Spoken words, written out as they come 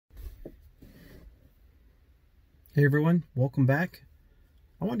Hey everyone, welcome back.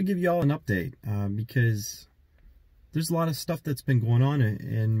 I wanted to give you all an update because there's a lot of stuff that's been going on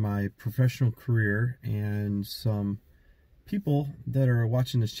in my professional career, and some people that are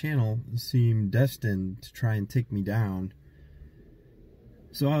watching this channel seem destined to try and take me down.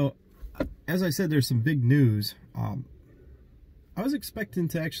 So as I said, there's some big news. I was expecting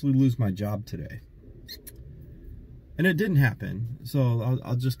to actually lose my job today, and it didn't happen. So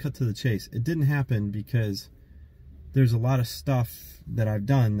I'll just cut to the chase. It didn't happen because there's a lot of stuff that I've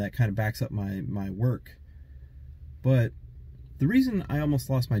done that kind of backs up my work. But the reason I almost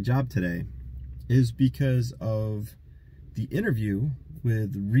lost my job today is because of the interview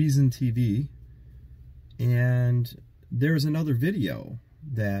with Reason TV, and there's another video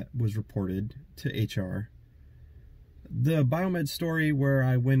that was reported to HR. The Biomed story where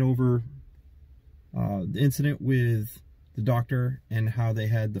I went over the incident with the doctor and how they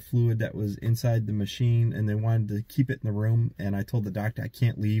had the fluid that was inside the machine and they wanted to keep it in the room, and I told the doctor I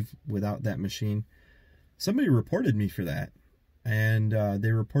can't leave without that machine. Somebody reported me for that, and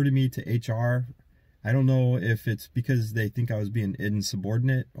they reported me to HR. I don't know if it's because they think I was being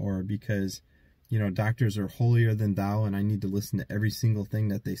insubordinate or because, you know, doctors are holier than thou and I need to listen to every single thing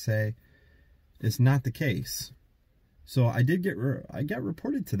that they say. It's not the case. So I got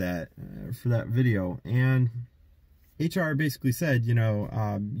reported to that for that video, and HR basically said, you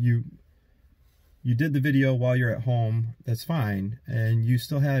know, you did the video while you're at home, that's fine, and you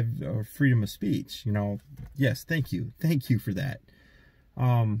still have freedom of speech, you know. Yes, thank you for that.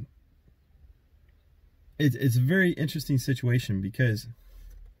 It's a very interesting situation because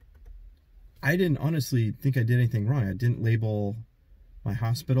I didn't honestly think I did anything wrong. I didn't label my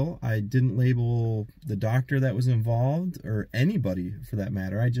hospital, I didn't label the doctor that was involved, or anybody for that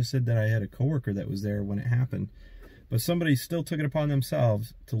matter. I just said that I had a coworker that was there when it happened. But somebody still took it upon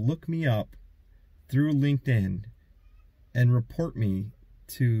themselves to look me up through LinkedIn and report me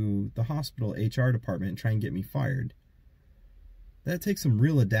to the hospital HR department and try and get me fired. That takes some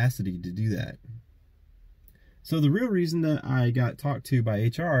real audacity to do that. So the real reason that I got talked to by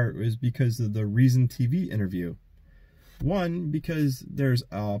HR was because of the Reason TV interview. One, because there's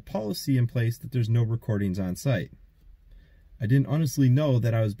a policy in place that there's no recordings on site. I didn't honestly know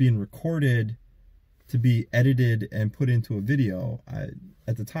that I was being recorded to be edited and put into a video.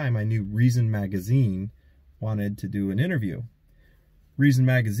 At the time, I knew Reason Magazine wanted to do an interview. Reason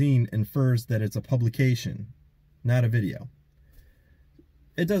Magazine infers that it's a publication, not a video.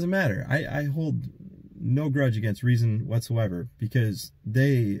 It doesn't matter. I hold no grudge against Reason whatsoever, because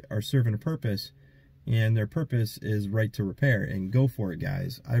they are serving a purpose, and their purpose is right to repair, and go for it,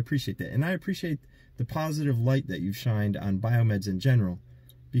 guys. I appreciate that, and I appreciate the positive light that you've shined on biomeds in general,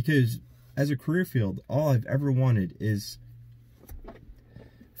 because as a career field, all I've ever wanted is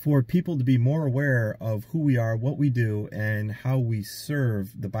for people to be more aware of who we are, what we do, and how we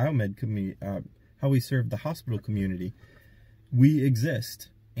serve the biomed community, how we serve the hospital community. We exist,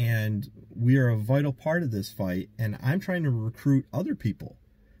 and we are a vital part of this fight, and I'm trying to recruit other people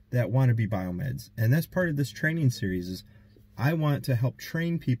that want to be biomeds, and that's part of this training series. Is I want to help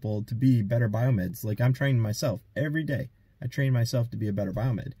train people to be better biomeds. Like I'm training myself every day. I train myself to be a better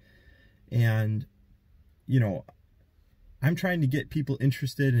biomed. And, you know, I'm trying to get people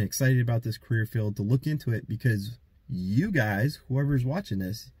interested and excited about this career field to look into it, because you guys, whoever's watching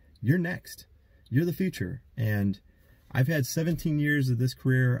this, you're next. You're the future. And I've had 17 years of this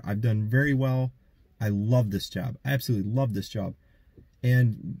career. I've done very well. I love this job. I absolutely love this job.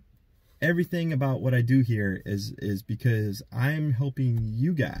 And everything about what I do here is because I'm helping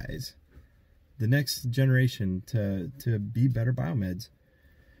you guys, the next generation, to be better biomeds.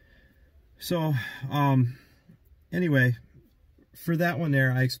 So, anyway, for that one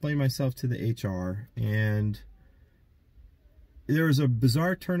there, I explained myself to the HR, and there was a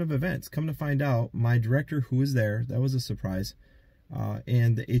bizarre turn of events. Come to find out, my director, who was there, that was a surprise,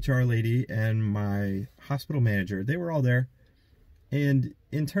 and the HR lady and my hospital manager, they were all there. And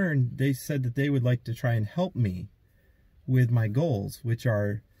in turn, they said that they would like to try and help me with my goals, which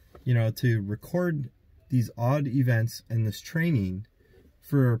are, you know, to record these odd events and this training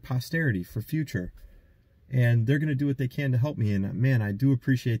for posterity, for future. And they're going to do what they can to help me. And man, I do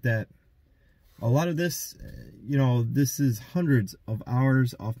appreciate that. A lot of this, you know, this is hundreds of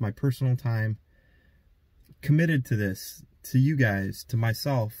hours off my personal time committed to this, to you guys, to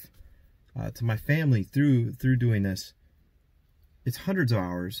myself, to my family through doing this. It's hundreds of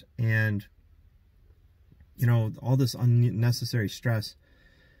hours, and you know, all this unnecessary stress.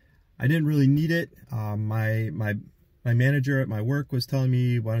 I didn't really need it. My manager at my work was telling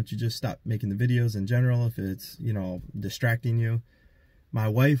me, why don't you just stop making the videos in general if it's, you know, distracting you. My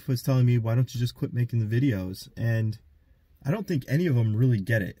wife was telling me, why don't you just quit making the videos? And I don't think any of them really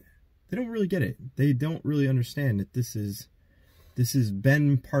get it. They don't really get it. They don't really understand that this has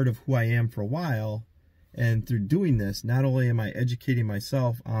been part of who I am for a while. And through doing this, not only am I educating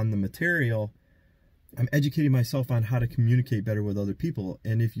myself on the material, I'm educating myself on how to communicate better with other people.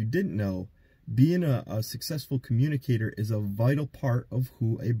 And if you didn't know, being a successful communicator is a vital part of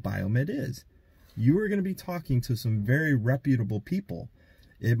who a biomed is. You are going to be talking to some very reputable people.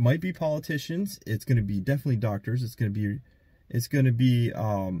 It might be politicians. It's going to be definitely doctors. It's going to be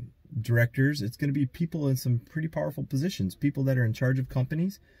directors. It's going to be people in some pretty powerful positions, people that are in charge of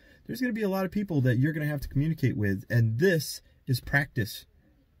companies. There's going to be a lot of people that you're going to have to communicate with, and this is practice.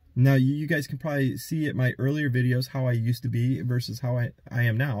 Now, you guys can probably see at my earlier videos how I used to be versus how I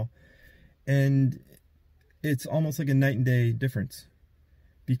am now, and it's almost like a night and day difference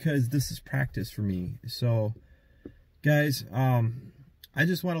because this is practice for me. So, guys, I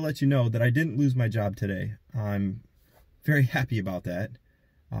just want to let you know that I didn't lose my job today. I'm very happy about that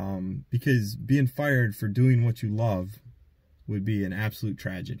because being fired for doing what you love would be an absolute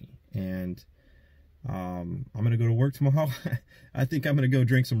tragedy. And I'm going to go to work tomorrow. I think I'm going to go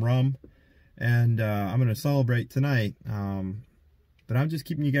drink some rum, and I'm going to celebrate tonight. But I'm just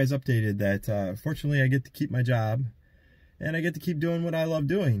keeping you guys updated that fortunately I get to keep my job, and I get to keep doing what I love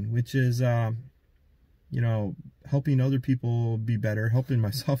doing, which is, you know, helping other people be better, helping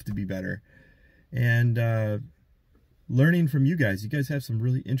myself to be better, and learning from you guys. You guys have some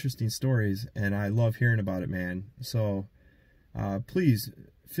really interesting stories, and I love hearing about it, man. So please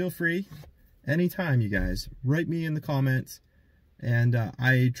feel free anytime, you guys, write me in the comments, and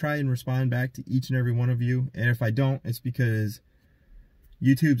I try and respond back to each and every one of you. And if I don't, it's because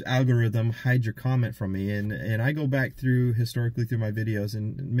YouTube's algorithm hides your comment from me, and I go back through historically through my videos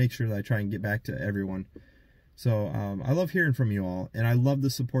and make sure that I try and get back to everyone. So I love hearing from you all, and I love the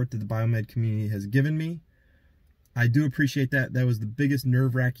support that the Biomed community has given me. I do appreciate that. That was the biggest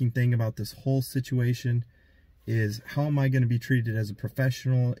nerve-wracking thing about this whole situation, is how am I going to be treated as a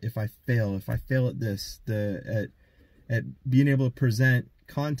professional if I fail at this, at being able to present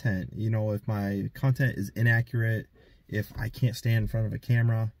content. You know, if my content is inaccurate, if I can't stand in front of a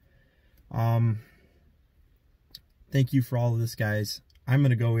camera. Thank you for all of this, guys. I'm going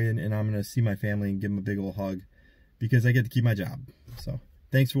to go in and I'm going to see my family and give them a big old hug because I get to keep my job. So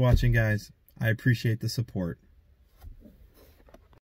thanks for watching, guys. I appreciate the support.